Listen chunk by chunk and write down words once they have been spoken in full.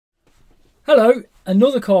Hello,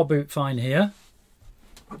 another car boot find here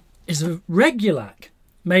is a Regulac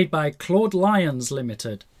made by Claude Lyons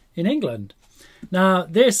Limited in England. Now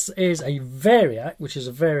this is a Variac, which is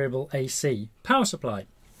a variable AC power supply.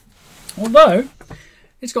 Although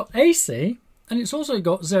it's got AC and it's also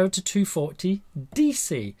got 0 to 240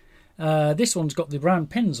 DC. This one's got the round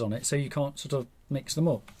pins on it, so you can't sort of mix them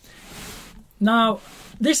up. Now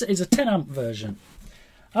this is a 10 amp version.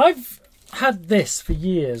 I've had this for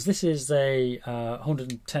years. This is a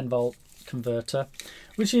 110 volt converter,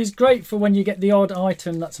 which is great for when you get the odd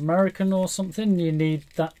item that's American or something. You need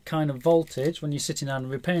that kind of voltage when you're sitting down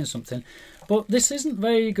and repairing something. But this isn't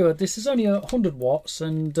very good. This is only 100 watts,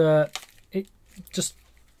 and it just,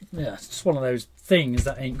 yeah, it's just one of those things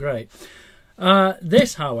that ain't great.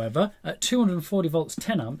 This, however, at 240 volts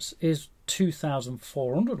 10 amps is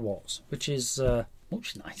 2400 watts, which is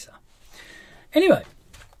much nicer. Anyway,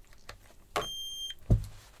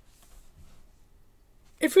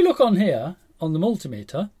 if we look on here on the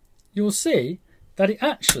multimeter, you'll see that it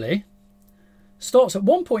actually starts at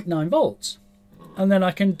 1.9 volts, and then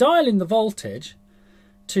I can dial in the voltage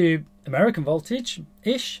to American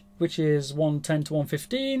voltage-ish, which is 110 to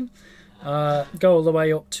 115, go all the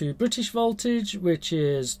way up to British voltage, which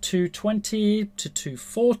is 220 to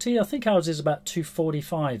 240. I think ours is about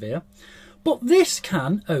 245 here. But this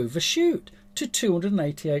can overshoot to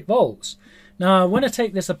 288 volts. Now, when I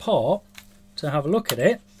take this apart to have a look at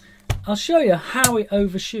it, I'll show you how it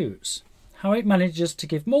overshoots, how it manages to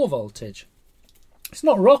give more voltage. It's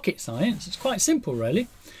not rocket science, it's quite simple really.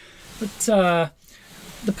 But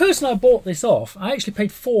the person I bought this off, I actually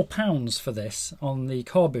paid £4 for this on the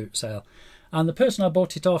car boot sale. And the person I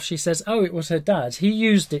bought it off, she says, oh, it was her dad's. He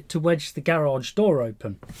used it to wedge the garage door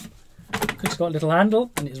open. It's got a little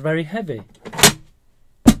handle and it's very heavy.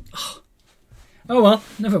 Oh well,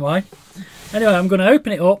 never mind. Anyway, I'm going to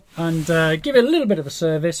open it up and give it a little bit of a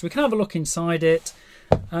service. We can have a look inside it.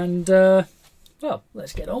 And, well,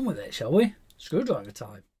 let's get on with it, shall we? Screwdriver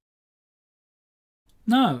time.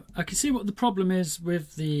 Now, I can see what the problem is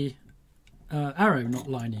with the arrow not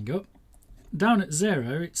lining up. Down at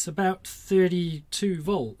 0, it's about 32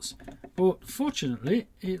 volts. But fortunately,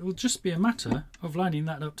 it'll just be a matter of lining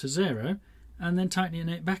that up to 0 and then tightening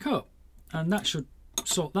it back up. And that should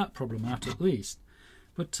sort that problem out at least.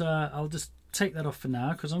 But I'll just take that off for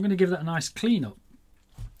now because I'm going to give that a nice clean up.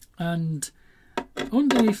 And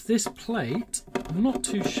underneath this plate, I'm not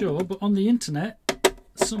too sure, but on the internet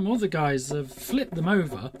some other guys have flipped them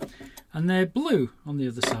over and they're blue on the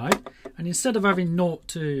other side, and instead of having 0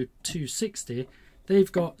 to 260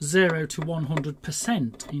 they've got 0 to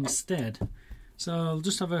 100% instead. So I'll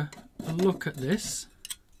just have a look at this.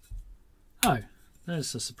 Oh,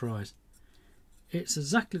 there's a surprise. It's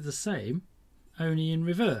exactly the same, only in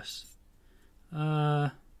reverse.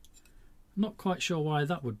 Not quite sure why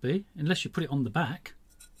that would be, unless you put it on the back.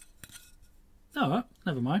 Oh, well,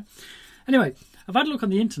 never mind. Anyway, I've had a look on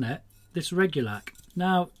the internet, this Regulac.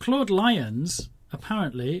 Now, Claude Lyons,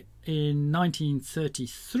 apparently in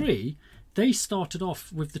 1933, they started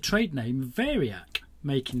off with the trade name Variac,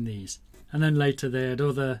 making these. And then later they had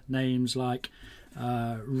other names like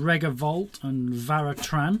Regavolt and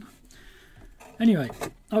Varatran. Anyway,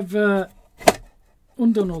 I've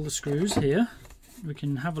undone all the screws here. We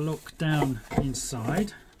can have a look down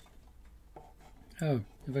inside. Oh,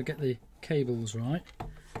 if I get the cables right.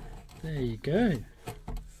 There you go.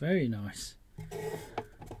 Very nice.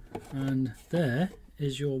 And there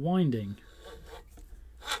is your winding.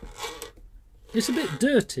 It's a bit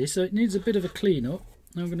dirty, so it needs a bit of a clean up.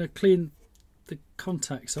 I'm going to clean the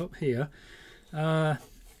contacts up here. And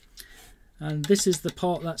this is the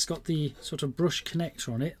part that's got the sort of brush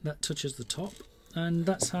connector on it that touches the top. And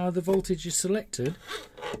that's how the voltage is selected,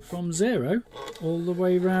 from 0 all the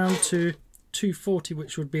way round to 240,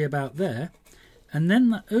 which would be about there. And then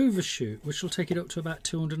that overshoot, which will take it up to about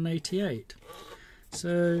 288.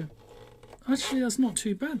 So actually that's not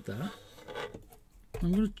too bad, that.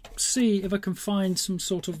 I'm going to see if I can find some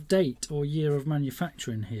sort of date or year of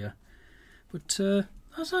manufacturing here. But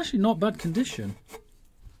that's actually not bad condition.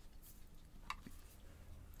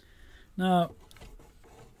 Now,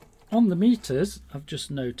 on the meters, I've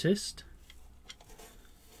just noticed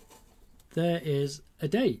there is a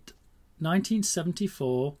date,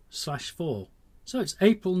 1974/4. So it's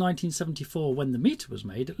April 1974 when the meter was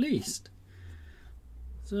made, at least.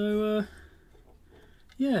 So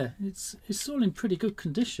yeah, it's all in pretty good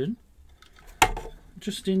condition.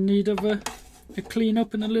 Just in need of a clean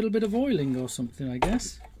up and a little bit of oiling or something, I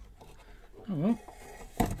guess. Oh well.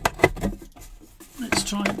 Let's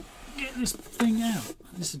try and this thing out.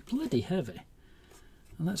 This is bloody heavy,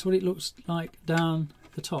 and that's what it looks like down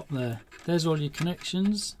the top there. There's all your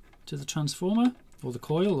connections to the transformer or the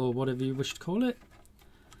coil or whatever you wish to call it.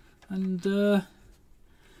 And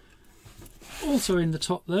also in the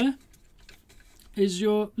top there is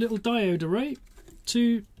your little diode array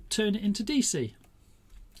to turn it into DC.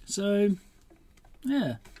 So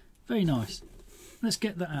yeah, very nice. Let's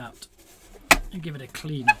get that out and give it a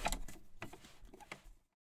clean up.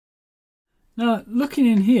 Now looking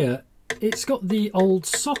in here, it's got the old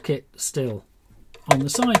socket still on the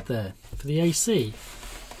side there for the AC,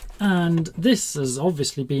 and this has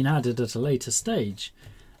obviously been added at a later stage,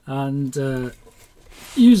 and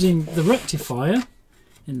using the rectifier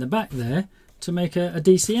in the back there to make a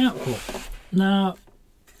DC output. Now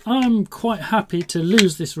I'm quite happy to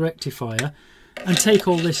lose this rectifier and take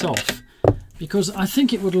all this off, because I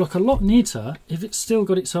think it would look a lot neater if it's still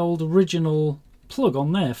got its old original plug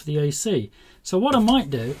on there for the AC. So what I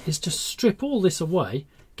might do is just strip all this away,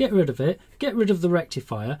 get rid of it, get rid of the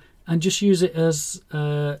rectifier, and just use it as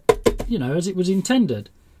you know, as it was intended,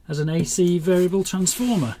 as an AC variable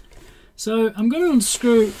transformer. So I'm going to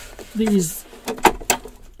unscrew these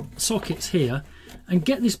sockets here and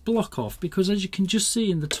get this block off, because as you can just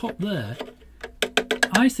see in the top there,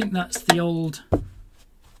 I think that's the old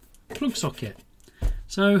plug socket.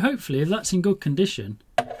 So hopefully if that's in good condition,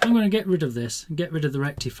 I'm going to get rid of this and get rid of the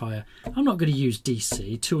rectifier. I'm not going to use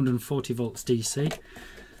DC, 240 volts DC.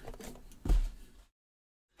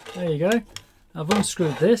 There you go. I've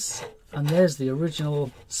unscrewed this, and there's the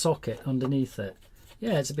original socket underneath it.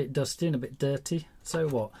 Yeah, it's a bit dusty and a bit dirty, so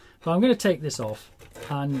what? But I'm going to take this off,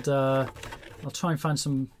 and I'll try and find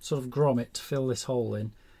some sort of grommet to fill this hole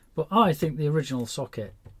in. But I think the original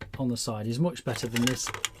socket on the side is much better than this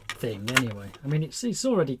thing anyway. I mean, it's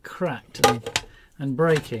already cracked and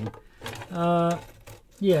breaking.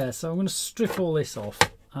 Yeah, so I'm going to strip all this off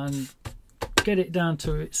and get it down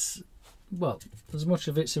to its, well, as much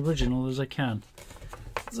of its original as I can.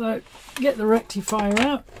 So get the rectifier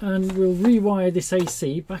out, and we'll rewire this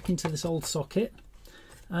AC back into this old socket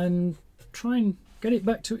and try and get it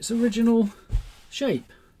back to its original shape.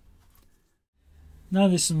 Now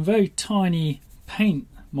there's some very tiny paint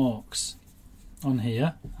marks on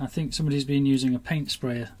here. I think somebody's been using a paint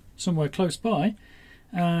sprayer somewhere close by,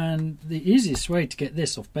 and the easiest way to get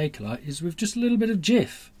this off Bakelite is with just a little bit of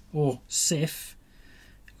Jif or Sif,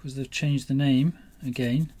 because they've changed the name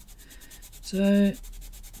again. So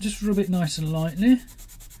just rub it nice and lightly,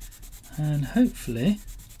 and hopefully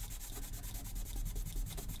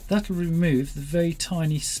that'll remove the very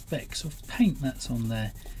tiny specks of paint that's on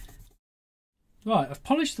there. Right, I've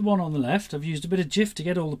polished the one on the left. I've used a bit of Jif to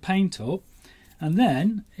get all the paint up, and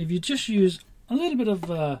then if you just use a little bit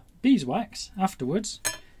of beeswax afterwards,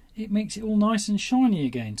 it makes it all nice and shiny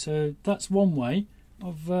again. So that's one way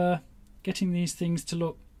of getting these things to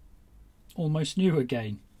look almost new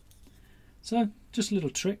again. So just a little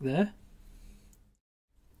trick there.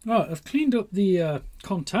 Right, I've cleaned up the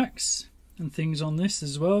contacts and things on this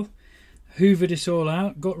as well, hoovered it all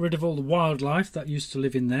out, got rid of all the wildlife that used to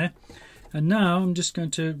live in there, and now I'm just going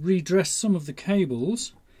to redress some of the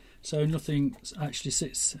cables so nothing actually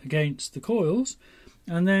sits against the coils,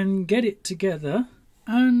 and then get it together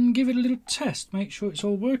and give it a little test, make sure it's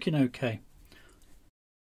all working okay.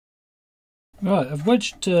 Right, I've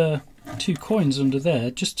wedged 2 coins under there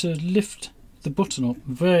just to lift the button up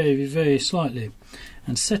very, very slightly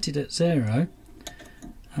and set it at 0,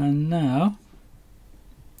 and now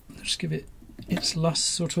just give it its last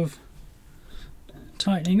sort of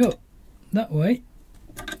tightening up that way.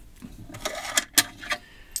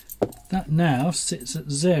 That now sits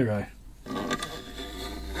at 0 all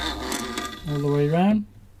the way around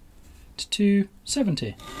to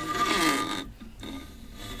 270.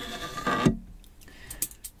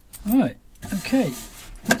 Alright, okay,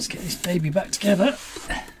 let's get this baby back together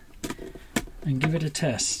and give it a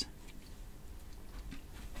test.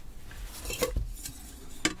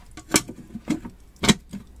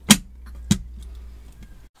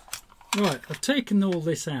 Right, I've taken all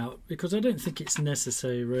this out because I don't think it's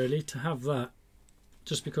necessary really to have that,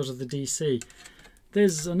 just because of the DC.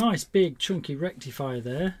 There's a nice big chunky rectifier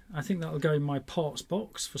there. I think that'll go in my parts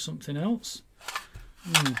box for something else.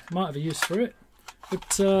 Might have a use for it.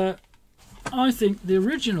 But I think the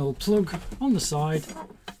original plug on the side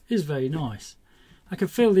is very nice. I can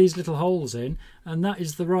fill these little holes in, and that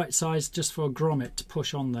is the right size just for a grommet to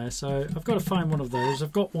push on there. So I've got to find one of those.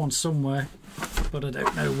 I've got one somewhere, but I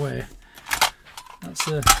don't know where. That's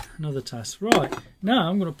another task. Right, now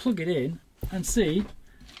I'm going to plug it in and see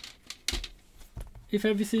if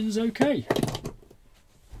everything's okay.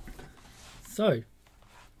 So,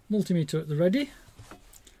 multimeter at the ready,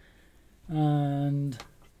 and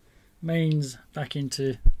Mains back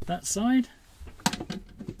into that side.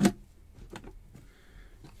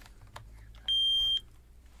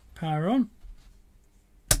 Power on.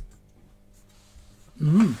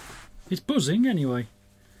 It's buzzing anyway.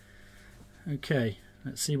 Okay,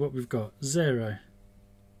 let's see what we've got. 0.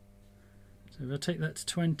 So if I take that to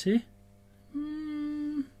 20,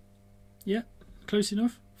 yeah, close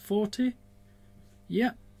enough. 40,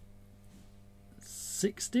 yeah.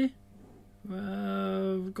 60,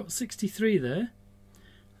 we've got 63 there.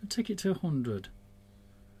 I'll take it to 100.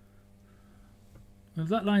 If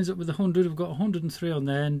that lines up with 100, we've got 103 on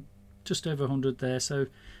there and just over 100 there. So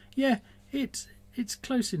yeah, it's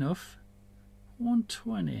close enough.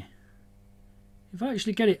 120. If I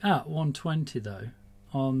actually get it at 120 though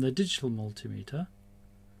on the digital multimeter,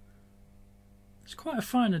 it's quite a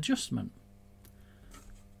fine adjustment.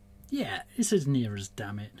 Yeah, it's as near as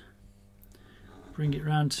damn it. Bring it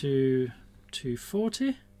round to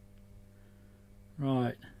 240.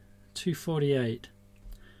 Right, 248.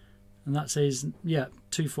 And that says, yeah,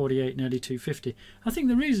 248, nearly 250. I think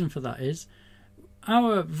the reason for that is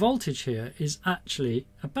our voltage here is actually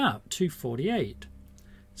about 248.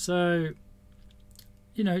 So,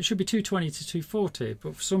 you know, it should be 220 to 240,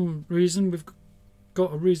 but for some reason we've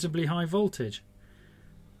got a reasonably high voltage.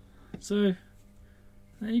 So,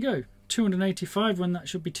 there you go. 285 when that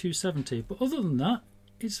should be 270. But other than that,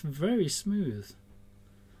 it's very smooth.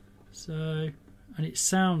 So, and it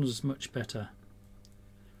sounds much better.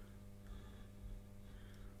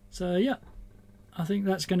 So yeah, I think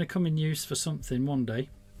that's going to come in use for something one day.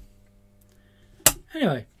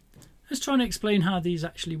 Anyway, let's try and explain how these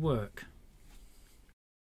actually work.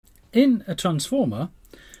 In a transformer,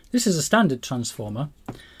 this is a standard transformer,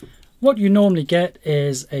 what you normally get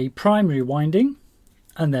is a primary winding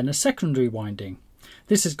and then a secondary winding.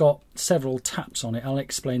 This has got several taps on it, I'll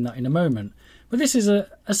explain that in a moment. But this is a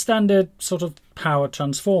standard sort of power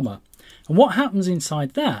transformer. And what happens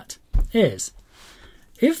inside that is,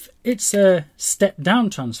 if it's a step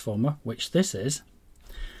down transformer, which this is,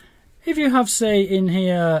 if you have, say, in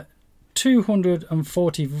here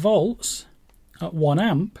 240 volts at 1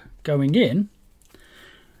 amp going in,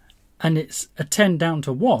 and it's a 10 down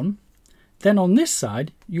to 1, then on this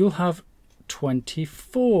side you'll have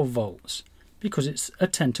 24 volts because it's a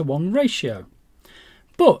 10 to 1 ratio.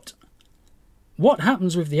 But what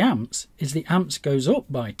happens with the amps is the amps goes up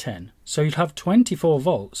by 10, so you'll have 24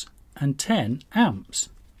 volts and 10 amps.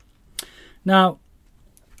 Now,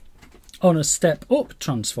 on a step up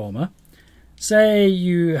transformer, say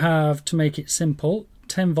you have, to make it simple,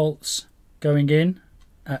 10 volts going in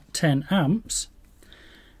at 10 amps,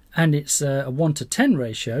 and it's a 1 to 10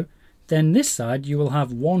 ratio, then this side you will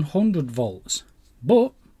have 100 volts,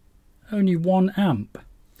 but only 1 amp.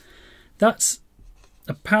 That's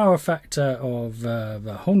a power factor of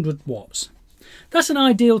 100 watts. That's an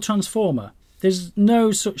ideal transformer. There's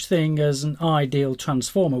no such thing as an ideal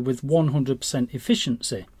transformer with 100%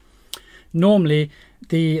 efficiency. Normally,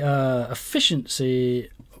 the efficiency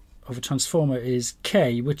of a transformer is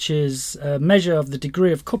K, which is a measure of the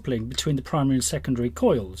degree of coupling between the primary and secondary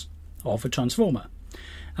coils of a transformer.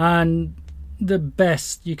 And the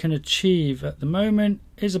best you can achieve at the moment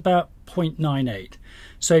is about 0.98.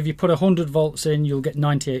 So if you put 100 volts in, you'll get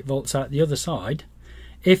 98 volts out the other side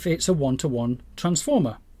if it's a 1-to-1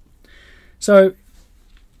 transformer. So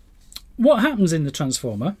what happens in the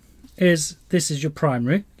transformer is, this is your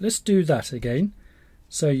primary. Let's do that again.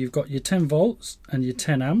 So you've got your 10 volts and your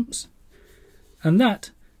 10 amps, and that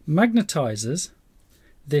magnetizes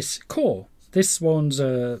this core. This one's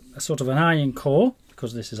a sort of an iron core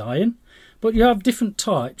because this is iron, but you have different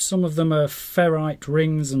types. Some of them are ferrite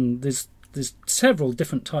rings, and there's several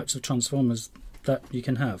different types of transformers that you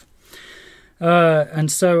can have.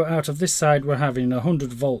 And so out of this side we're having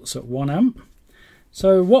 100 volts at 1 amp.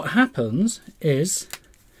 So what happens is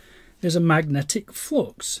there's a magnetic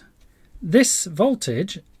flux. This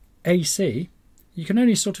voltage, AC, you can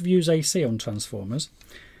only sort of use AC on transformers,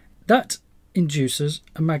 that induces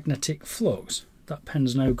a magnetic flux. That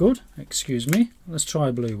pen's no good, excuse me. Let's try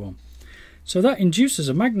a blue one. So that induces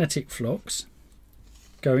a magnetic flux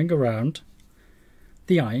going around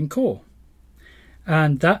the iron core.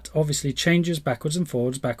 And that obviously changes backwards and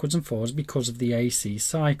forwards because of the AC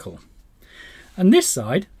cycle. And this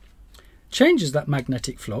side changes that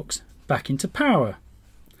magnetic flux back into power.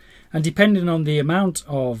 And depending on the amount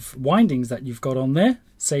of windings that you've got on there,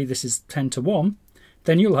 say this is 10 to 1,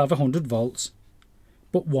 then you'll have 100 volts,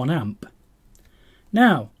 but 1 amp.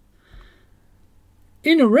 Now,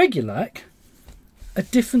 in a Variac, a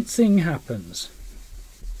different thing happens.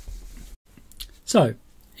 So,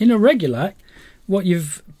 in a Variac, what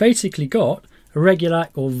you've basically got a Regulac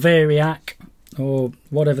or Variac or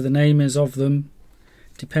whatever the name is of them,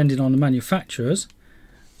 depending on the manufacturers,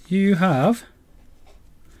 you have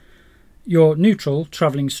your neutral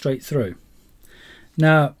travelling straight through.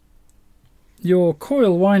 Now your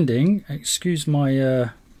coil winding, excuse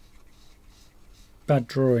my bad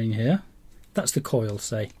drawing here, that's the coil,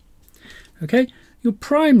 say. Okay, your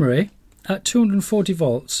primary at 240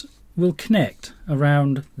 volts will connect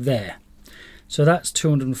around there. So that's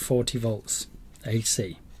 240 volts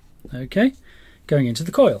AC. Okay, going into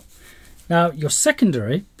the coil. Now your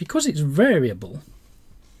secondary, because it's variable,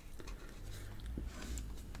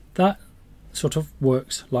 that sort of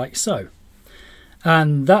works like so.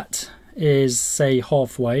 And that is, say,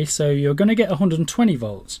 halfway, so you're going to get 120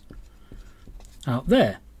 volts out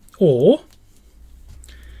there. Or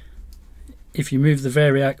if you move the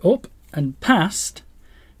Variac up and past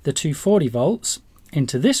the 240 volts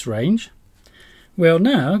into this range, we're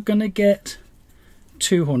now going to get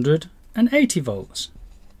 280 volts.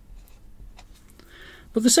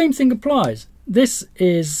 But the same thing applies. This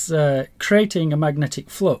is creating a magnetic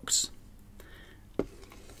flux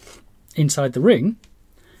inside the ring,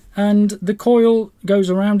 and the coil goes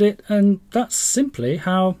around it, and that's simply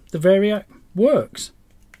how the Variac works.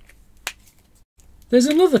 There's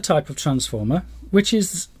another type of transformer which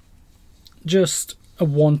is just a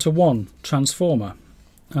one-to-one transformer,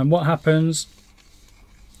 and what happens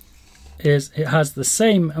is it has the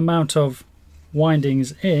same amount of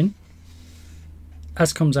windings in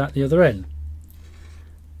as comes out the other end.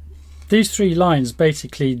 These three lines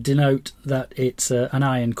basically denote that it's an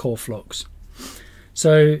iron core flux.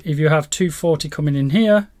 So if you have 240 coming in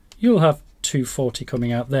here, you'll have 240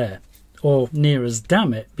 coming out there, or near as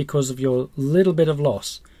damn it, because of your little bit of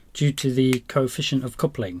loss due to the coefficient of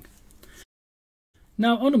coupling.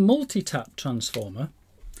 Now on a multi-tap transformer,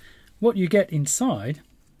 what you get inside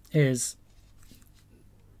is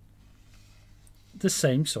the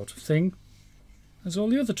same sort of thing as all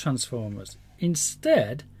the other transformers.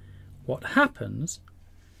 Instead, what happens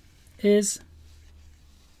is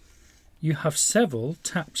you have several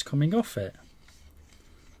taps coming off it.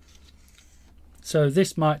 So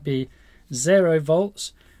this might be 0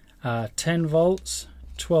 volts, 10 volts,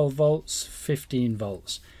 12 volts, 15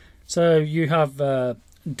 volts. So you have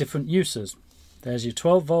different uses. There's your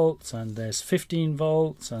 12 volts, and there's 15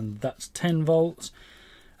 volts, and that's 10 volts.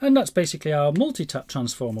 And that's basically how a multi-tap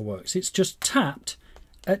transformer works. It's just tapped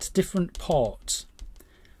at different parts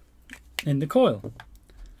in the coil,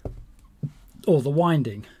 or the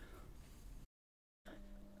winding.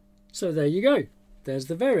 So there you go. There's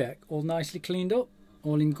the Variac, all nicely cleaned up,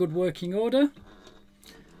 all in good working order.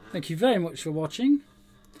 Thank you very much for watching.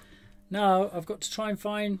 Now I've got to try and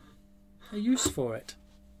find a use for it.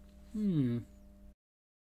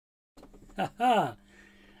 Haha!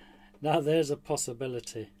 Now there's a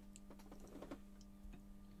possibility.